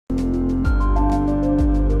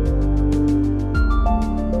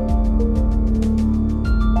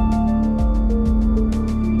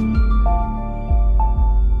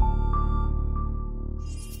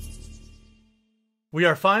We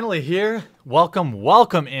are finally here. Welcome,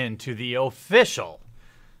 welcome into the official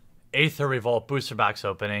Aether Revolt booster box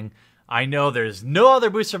opening. I know there's no other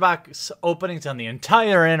booster box openings on the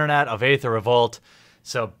entire internet of Aether Revolt,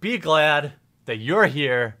 so be glad that you're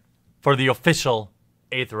here for the official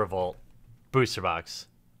Aether Revolt booster box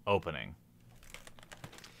opening.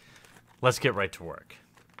 Let's get right to work.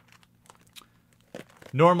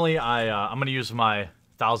 Normally, I'm going to use my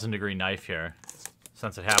 1000-degree knife here,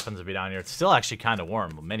 since it happens to be down here. It's still actually kind of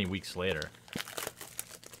warm, many weeks later.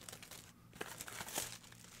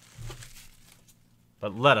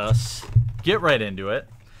 But let us get right into it.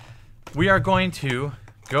 We are going to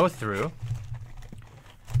go through,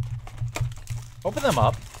 open them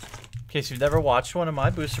up, in case you've never watched one of my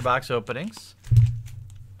booster box openings.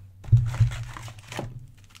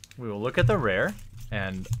 We will look at the rare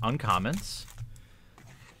and uncommons.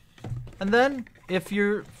 And then, if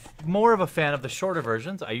you're more of a fan of the shorter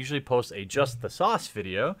versions, I usually post a Just the Sauce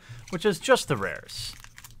video, which is just the rares.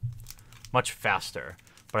 Much faster.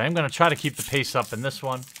 But I'm going to try to keep the pace up in this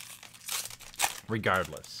one,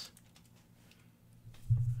 regardless.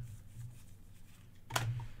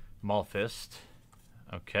 Malfist.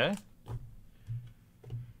 Okay.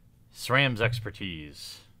 SRAM's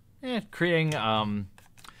expertise. Creating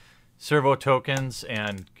servo tokens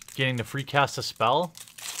and getting to free cast a spell.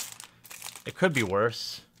 It could be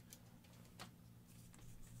worse.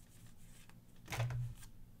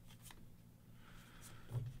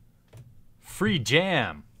 Free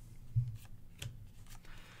jam.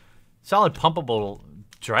 Solid pumpable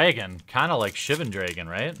dragon. Kind of like Shivan Dragon,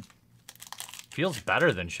 right? Feels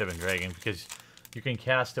better than Shivan Dragon because you can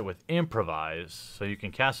cast it with improvise. So you can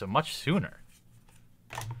cast it much sooner.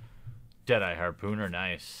 Deadeye Harpooner,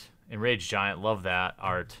 nice. Enraged Giant, love that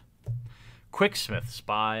art. Quicksmith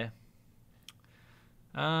Spy.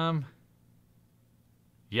 Yeah,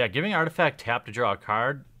 giving artifact tap to draw a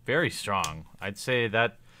card, very strong. I'd say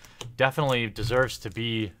that definitely deserves to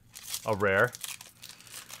be a rare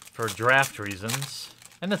for draft reasons.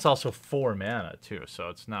 And it's also 4 mana too, so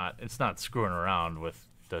it's not screwing around with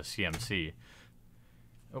the CMC.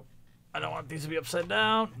 Oh, I don't want these to be upside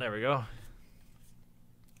down. There we go.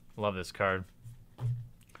 Love this card.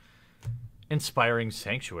 Inspiring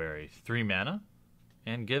Sanctuary, 3 mana,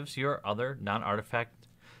 and gives your other non-artifact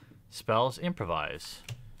spells improvise.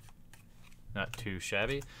 Not too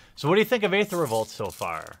shabby. So what do you think of Aether Revolt so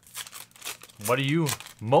far? What do you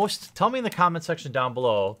most... Tell me in the comment section down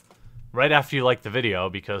below, right after you like the video,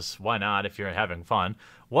 because why not if you're having fun.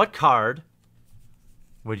 What card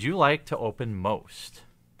would you like to open most?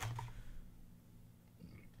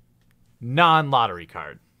 Non-lottery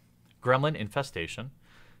card. Gremlin Infestation.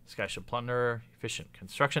 Skyship Plunder. Efficient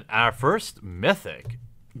Construction. Our first mythic.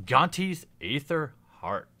 Gonti's Aether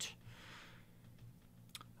Heart.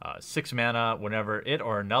 6 mana. Whenever it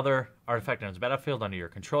or another artifact enters the battlefield under your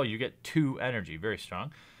control, you get 2 energy. Very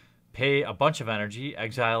strong. Pay a bunch of energy.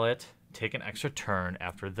 Exile it. Take an extra turn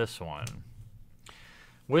after this one.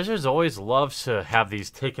 Wizards always loves to have these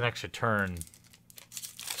take an extra turn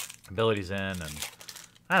abilities in, and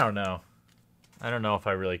I don't know. I don't know if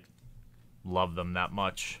I really love them that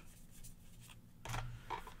much.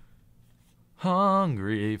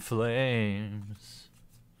 Hungry Flames.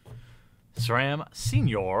 SRAM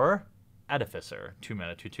Senior Edificer. 2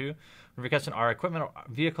 mana, 2/2. When you cast our equipment, or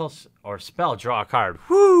vehicles, or spell, draw a card.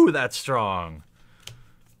 Whoo, that's strong.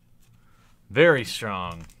 Very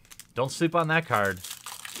strong. Don't sleep on that card.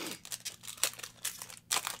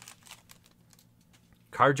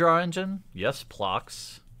 Card draw engine. Yes,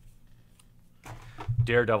 Plox.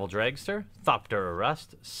 Daredevil Dragster. Thopter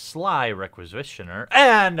Arrest. Sly Requisitioner.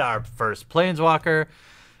 And our first Planeswalker,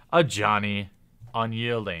 a Johnny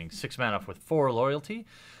Unyielding. 6 mana with 4 loyalty.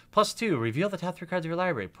 +2. Reveal the top 3 cards of your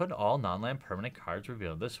library. Put all non-land permanent cards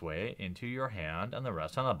revealed this way into your hand and the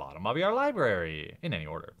rest on the bottom of your library. In any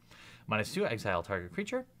order. -2. Exile target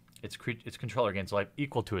creature. Its controller gains life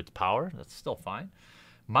equal to its power. That's still fine.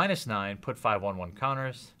 -9. Put 5 1/1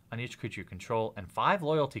 counters on each creature you control and 5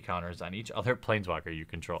 loyalty counters on each other planeswalker you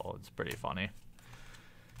control. It's pretty funny.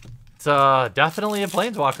 It's definitely a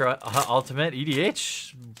planeswalker ultimate.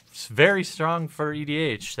 EDH, it's very strong for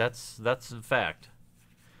EDH. That's a fact.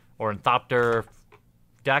 Or in Thopter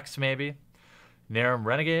decks maybe. Narum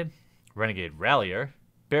Renegade, Renegade Rallier,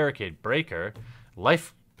 Barricade Breaker,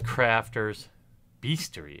 Lifecrafter's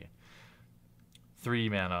Beastery. 3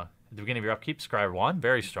 mana. At the beginning of your upkeep, scry 1.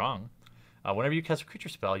 Very strong. Whenever you cast a creature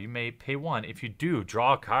spell, you may pay 1. If you do,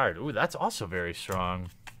 draw a card. Ooh, that's also very strong.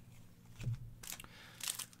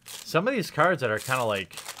 Some of these cards that are kind of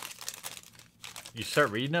like... You start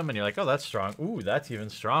reading them and you're like, oh, that's strong. Ooh, that's even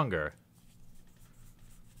stronger.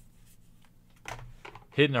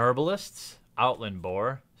 Hidden Herbalists, Outland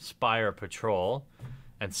Boar, Spire Patrol,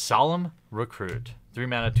 and Solemn Recruit. 3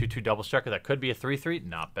 mana, 2/2 double striker. That could be a 3/3.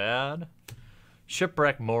 Not bad.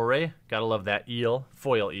 Shipwreck Moray. Gotta love that eel.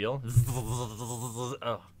 Foil eel.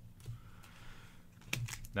 Oh.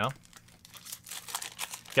 No?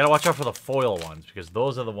 Gotta watch out for the foil ones, because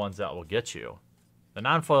those are the ones that will get you. The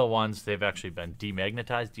non-foil ones, they've actually been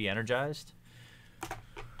demagnetized, de-energized.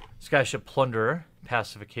 Skyship Plunderer,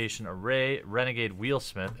 Pacification Array, Renegade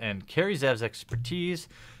Wheelsmith, and Karizev's Expertise.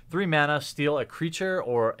 3 mana, steal a creature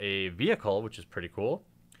or a vehicle, which is pretty cool.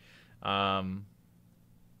 And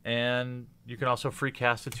you can also free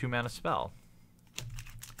cast a 2 mana spell.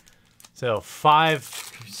 So 5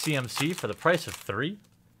 CMC for the price of 3.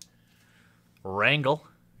 Wrangle.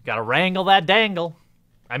 Gotta wrangle that dangle.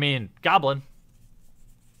 I mean, Goblin.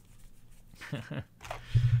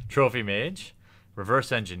 Trophy Mage.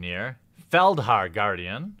 Reverse Engineer. Feldhar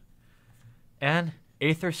Guardian. And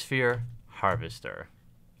Aether Sphere Harvester.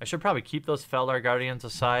 I should probably keep those Feldhar Guardians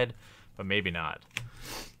aside, but maybe not.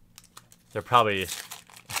 They're probably...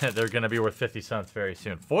 they're going to be worth 50 cents very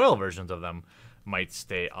soon. Foil versions of them might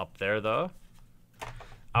stay up there, though.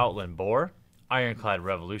 Outland Boar. Ironclad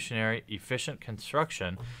Revolutionary, Efficient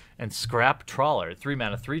Construction, and Scrap Trawler. 3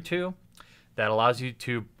 mana, 3/2. That allows you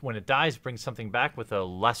to, when it dies, bring something back with a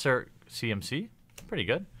lesser CMC. Pretty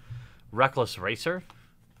good. Reckless Racer.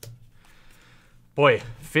 Boy,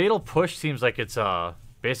 Fatal Push seems like it's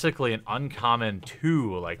basically an uncommon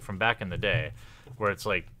 2, like from back in the day, where it's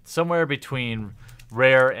like somewhere between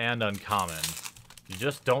rare and uncommon. You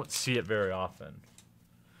just don't see it very often.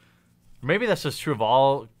 Maybe that's just true of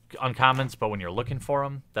all uncommons, but when you're looking for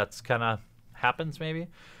them, that's kind of happens maybe.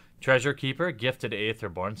 Treasure Keeper, Gifted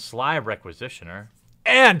Aetherborn, Sly Requisitioner,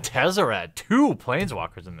 and Tezzeret. 2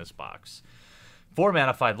 Planeswalkers in this box. 4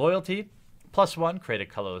 mana, 5 loyalty. +1, create a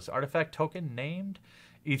colorless artifact token named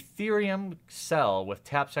Ethereum Cell with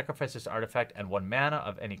tap, sacrifice this artifact, and 1 mana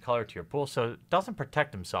of any color to your pool. So it doesn't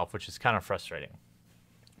protect himself, which is kind of frustrating.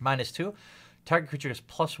 -2, target creature gets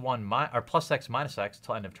 +1 or +X -X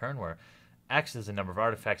till end of turn, where X is the number of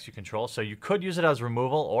artifacts you control. So you could use it as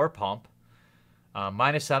removal or pump.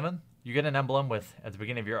 -7, you get an emblem with, at the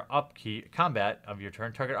beginning of your upkeep combat of your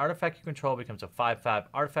turn, target artifact you control becomes a 5/5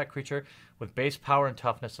 artifact creature with base power and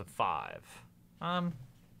toughness of 5.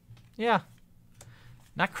 Yeah.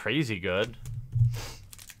 Not crazy good.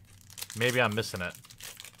 Maybe I'm missing it.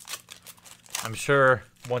 I'm sure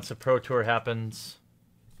once the Pro Tour happens,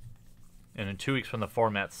 and in 2 weeks when the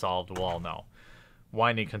format's solved, we'll all know.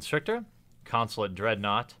 Winding Constrictor, Consulate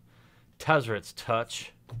Dreadnought, Tezzeret's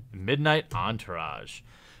Touch, Midnight Entourage.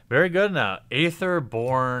 Very good in a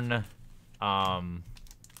Aether-born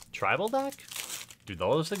tribal deck? Do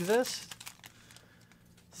those exist?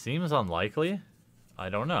 Seems unlikely. I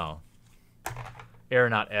don't know.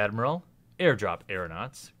 Aeronaut Admiral, Airdrop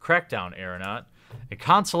Aeronauts, Crackdown Aeronaut, and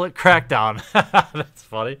Consulate Crackdown. That's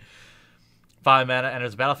funny. 5 mana,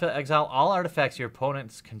 enters the battlefield, exile all artifacts your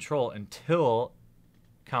opponents control until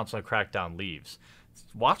Consulate Crackdown leaves.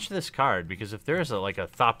 Watch this card, because if there's like a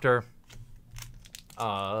Thopter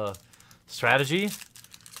strategy,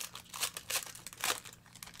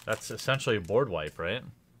 that's essentially a board wipe, right?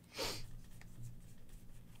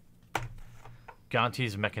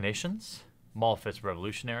 Gonti's Machinations, Malphite's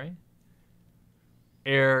Revolutionary,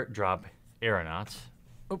 Airdrop Aeronauts,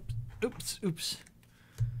 oops,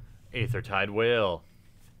 Aethertide Whale,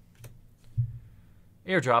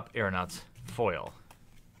 Airdrop Aeronauts Foil.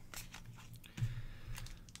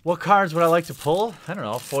 What cards would I like to pull? I don't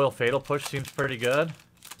know. Foil Fatal Push seems pretty good.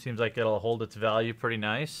 Seems like it'll hold its value pretty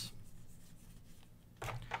nice.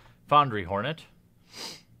 Foundry Hornet,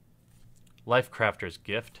 Lifecrafter's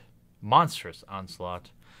Gift, Monstrous Onslaught,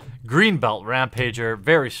 Greenbelt Rampager,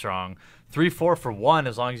 very strong. 3/4 for 1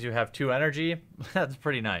 as long as you have 2 energy. That's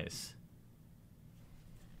pretty nice.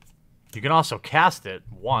 You can also cast it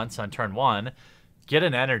once on turn 1, get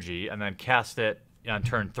an energy, and then cast it on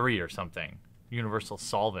turn 3 or something. Universal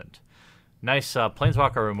Solvent. Nice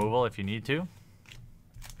Planeswalker removal if you need to.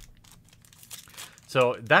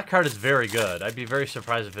 So that card is very good. I'd be very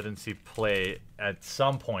surprised if it didn't see play at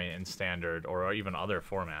some point in Standard or even other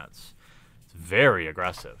formats. It's very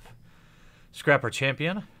aggressive. Scrapper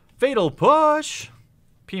Champion, Fatal Push,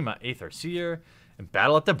 Pima Aether Seer, and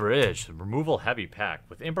Battle at the Bridge. Removal heavy pack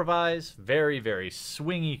with Improvise. Very, very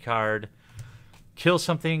swingy card. Kill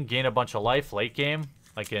something, gain a bunch of life late game,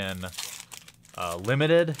 like in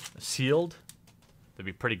Limited, Sealed. That'd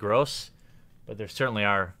be pretty gross, but there certainly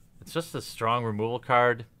are. It's just a strong removal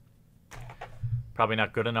card. Probably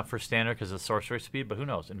not good enough for Standard because of sorcery speed, but who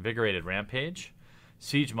knows. Invigorated Rampage,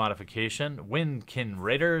 Siege Modification, Windkin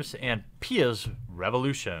Raiders, and Pia's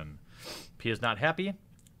Revolution. Pia's not happy.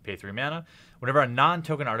 Pay 3 mana. Whenever a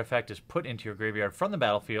non-token artifact is put into your graveyard from the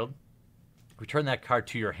battlefield, return that card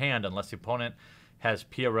to your hand unless the opponent has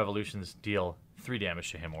Pia Revolutions deal 3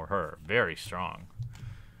 damage to him or her. Very strong.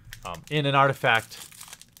 In an artifact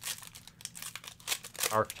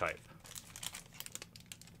archetype.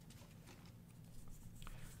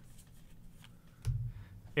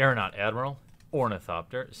 Aeronaut Admiral,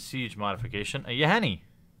 Ornithopter, Siege Modification, a Yahenni.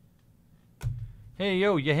 Hey,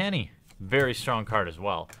 yo, Yahenni. Very strong card as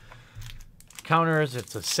well. Counters,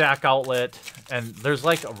 it's a sack outlet, and there's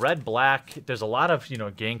like a red-black. There's a lot of,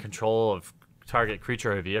 gain control of target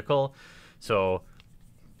creature or vehicle. So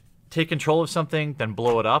take control of something, then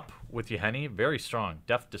blow it up with Yahenni. Very strong.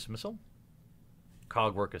 Deft Dismissal,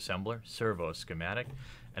 Cogwork Assembler, Servo Schematic,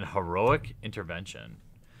 and Heroic Intervention.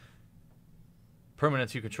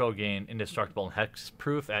 Permanents you control gain indestructible and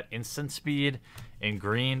hexproof at instant speed in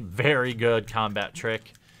green. Very good combat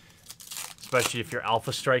trick, especially if you're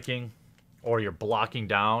alpha striking or you're blocking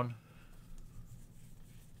down.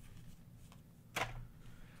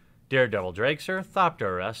 Daredevil Dragster, Thopter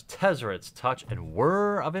Arrest, Tezzeret's Touch, and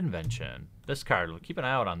Whir of Invention. This card, keep an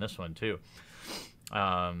eye out on this one too.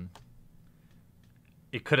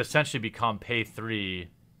 It could essentially become pay 3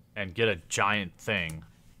 and get a giant thing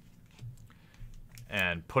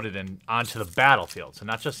and put it onto the battlefield. So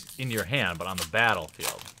not just in your hand, but on the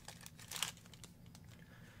battlefield.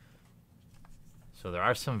 So there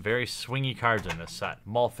are some very swingy cards in this set.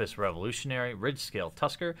 Malphus Revolutionary, Ridgescale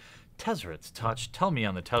Tusker, Tezzeret's Touch, Tell Me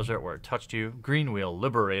on the Tezzeret Where It Touched You, Greenwheel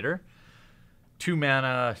Liberator, 2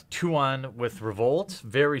 mana, 2/1 with Revolt.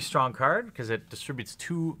 Very strong card because it distributes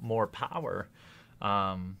 2 more power.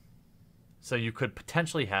 So you could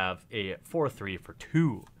potentially have a 4/3 for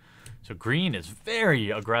 2. So green is very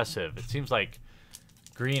aggressive. It seems like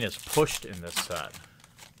green is pushed in this set.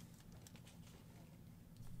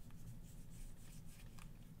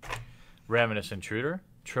 Ravenous Intruder,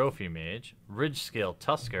 Trophy Mage, Ridgescale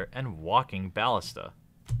Tusker, and Walking Ballista.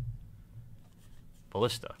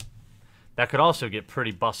 That could also get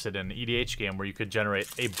pretty busted in the EDH game where you could generate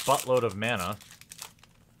a buttload of mana.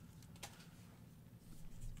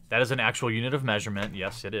 That is an actual unit of measurement.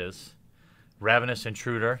 Yes, it is. Ravenous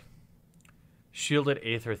Intruder, Shielded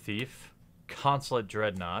Aether Thief, Consulate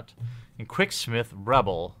Dreadnought, and Quicksmith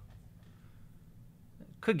Rebel.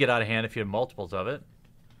 Could get out of hand if you have multiples of it.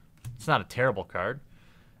 It's not a terrible card.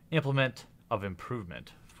 Implement of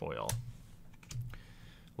Improvement foil.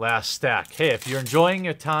 Last stack. Hey, if you're enjoying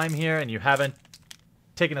your time here and you haven't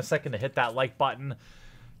taken a second to hit that like button,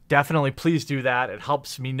 definitely please do that. It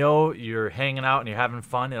helps me know you're hanging out and you're having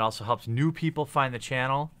fun. It also helps new people find the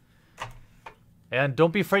channel. And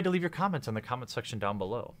don't be afraid to leave your comments in the comment section down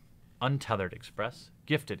below. Untethered Express,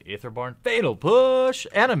 Gifted Aetherborn, Fatal Push,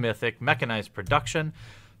 and a Mythic Mechanized Production.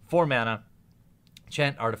 4 mana.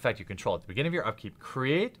 Enchant artifact you control. At the beginning of your upkeep,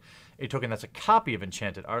 create a token that's a copy of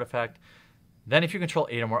enchanted artifact. Then if you control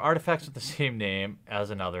 8 or more artifacts with the same name as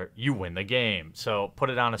another, you win the game. So put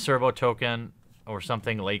it on a servo token or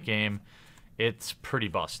something late game. It's pretty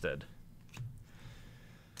busted.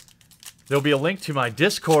 There'll be a link to my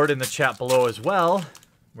Discord in the chat below as well,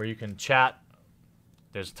 where you can chat.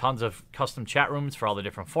 There's tons of custom chat rooms for all the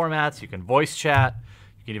different formats. You can voice chat.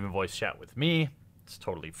 You can even voice chat with me. It's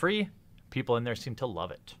totally free. People in there seem to love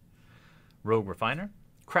it. Rogue Refiner,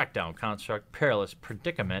 Crackdown Construct, Perilous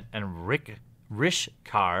Predicament, and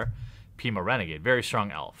Rishkar, Pima Renegade. Very strong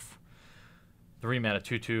elf. 3 mana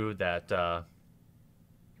 2/2 that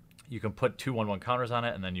you can put 2/1/1 counters on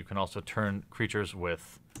it, and then you can also turn creatures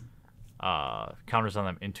with counters on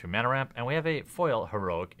them into mana ramp. And we have a foil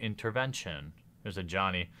Heroic Intervention. There's a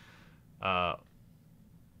Johnny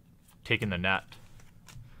taking the net.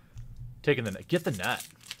 Taking the net. Get the net.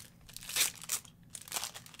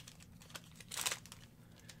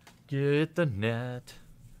 Get the net.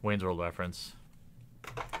 Wayne's World reference.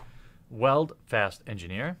 Weld Fast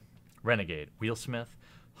Engineer, Renegade, Wheelsmith,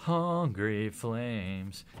 Hungry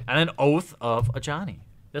Flames, and an Oath of a Johnny.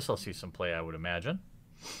 This will see some play, I would imagine.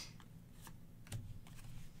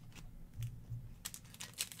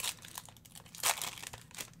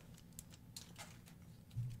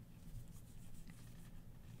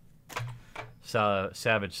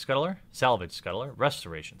 Salvage Scuttler,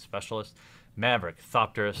 Restoration Specialist, Maverick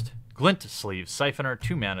Thopterist, Glint Sleeve Siphoner,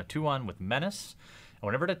 2 mana, 2/1 with Menace. And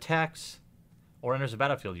whenever it attacks or enters the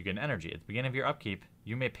battlefield, you get an energy. At the beginning of your upkeep,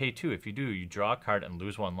 you may pay 2. If you do, you draw a card and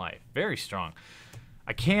lose 1 life. Very strong.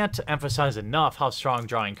 I can't emphasize enough how strong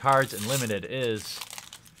drawing cards in Limited is.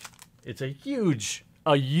 It's a huge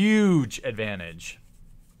advantage.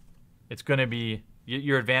 It's going to be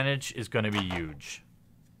Your advantage is going to be huge.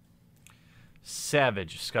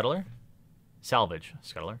 Salvage Scuttler,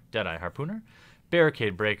 Deadeye Harpooner,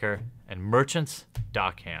 Barricade Breaker, and Merchant's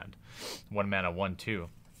Dockhand. 1 mana, 1/2.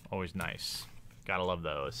 Always nice. Gotta love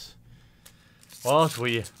those. Well, as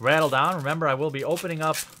we rattle down, remember I will be opening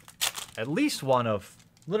up at least one of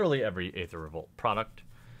literally every Aether Revolt product.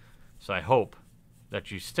 So I hope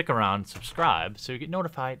that you stick around, subscribe, so you get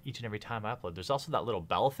notified each and every time I upload. There's also that little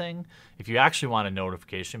bell thing. If you actually want a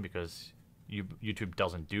notification, because YouTube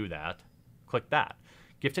doesn't do that, click that.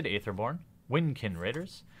 Gifted Aetherborn, Windkin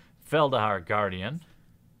Raiders, Feldahar Guardian,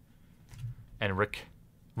 and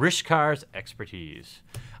Rishkar's Expertise.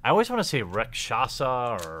 I always want to say Rakshasa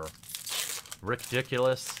or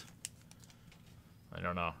Ridiculous. I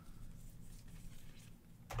don't know.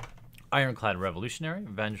 Ironclad Revolutionary,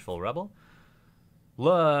 Vengeful Rebel,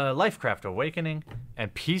 Lifecraft Awakening,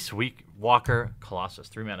 and Peace Walker Colossus.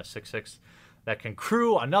 3 mana, 6/6. That can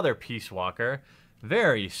crew another Peace Walker.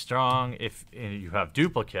 Very strong if you have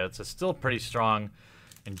duplicates. It's still pretty strong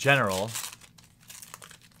in general.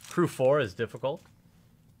 Crew 4 is difficult.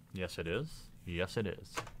 Yes, it is. Yes, it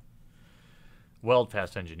is.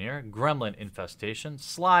 Weldfast Engineer, Gremlin Infestation,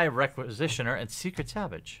 Sly Requisitioner, and Secret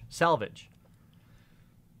Salvage.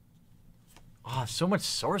 Oh, so much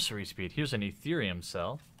sorcery speed. Here's an Ethereum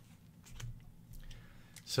cell.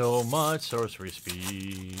 So much sorcery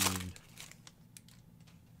speed.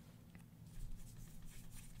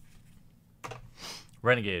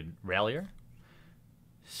 Renegade Rallier,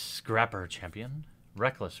 Scrapper Champion,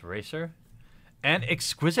 Reckless Racer, and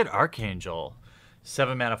Exquisite Archangel.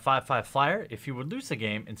 7 mana, 5/5 flyer. If you would lose the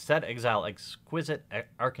game, instead exile Exquisite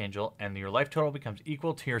Archangel, and your life total becomes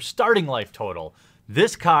equal to your starting life total.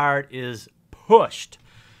 This card is pushed.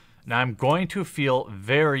 Now I'm going to feel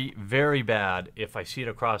very, very bad if I see it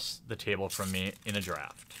across the table from me in a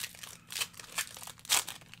draft.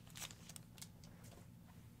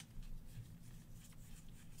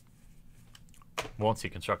 Won't see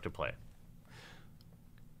constructive play.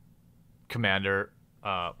 Commander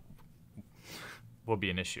will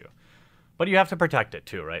be an issue. But you have to protect it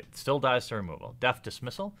too, right? Still dies to removal. Death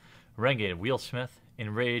Dismissal, Renegade Wheelsmith,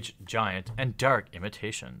 Enraged Giant, and Dark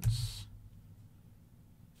Imitations.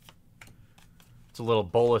 It's a little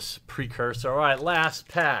bolus precursor. All right, last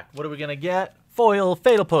pack. What are we going to get? Foil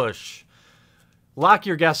Fatal Push. Lock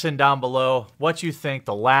your guess in down below what you think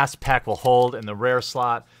the last pack will hold in the rare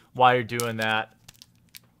slot. While you're doing that,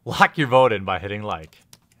 lock your vote in by hitting like.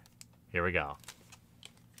 Here we go.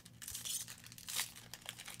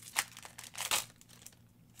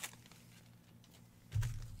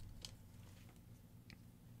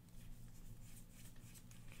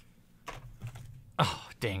 Oh,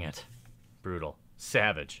 dang it. Brutal.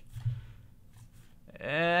 Savage.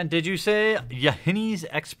 And did you say Yahini's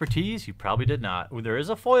Expertise? You probably did not. Ooh, there is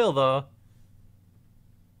a foil, though.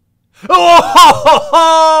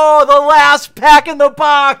 Oh, the last pack in the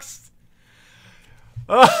box.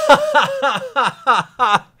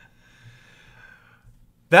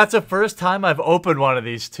 That's the first time I've opened one of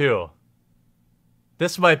these, too.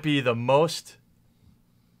 This might be the most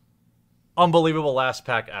unbelievable last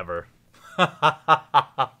pack ever.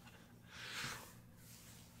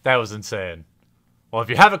 That was insane. Well, if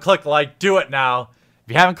you haven't clicked like, do it now.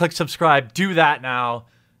 If you haven't clicked subscribe, do that now.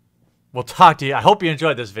 We'll talk to you. I hope you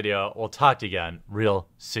enjoyed this video. We'll talk to you again real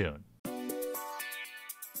soon.